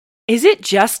Is it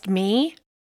just me?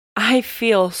 I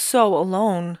feel so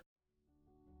alone.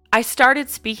 I started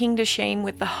speaking to shame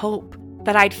with the hope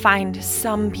that I'd find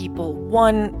some people,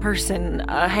 one person,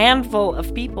 a handful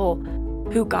of people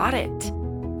who got it,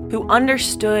 who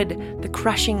understood the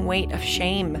crushing weight of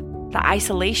shame, the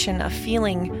isolation of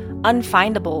feeling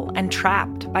unfindable and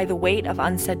trapped by the weight of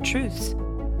unsaid truths.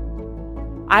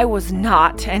 I was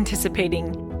not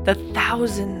anticipating the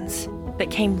thousands that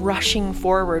came rushing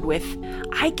forward with,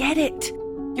 "I get it.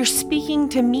 You're speaking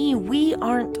to me. We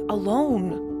aren't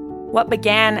alone." What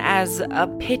began as a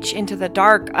pitch into the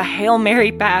dark, a Hail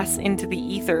Mary pass into the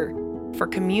ether for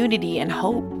community and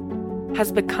hope,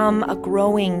 has become a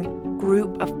growing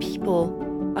group of people,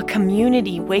 a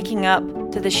community waking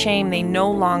up to the shame they no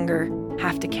longer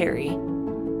have to carry,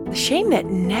 the shame that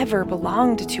never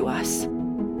belonged to us.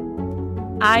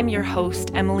 I'm your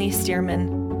host, Emily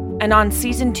Stearman, and on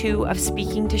Season 2 of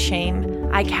Speaking to Shame,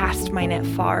 I cast my net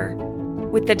far,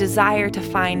 with the desire to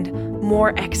find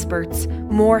more experts,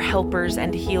 more helpers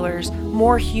and healers,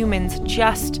 more humans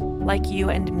just like you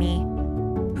and me,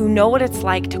 who know what it's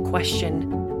like to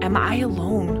question, am I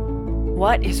alone?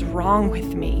 What is wrong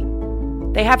with me?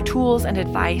 They have tools and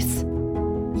advice,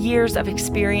 years of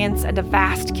experience, and a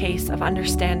vast case of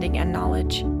understanding and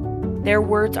knowledge. Their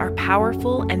words are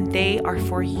powerful and they are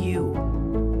for you.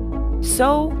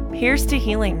 So here's to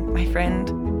healing, my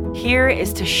friend. Here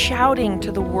is to shouting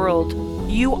to the world,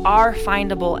 you are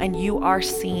findable and you are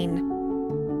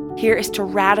seen. Here is to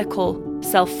radical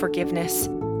self-forgiveness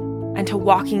and to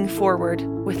walking forward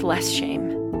with less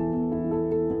shame.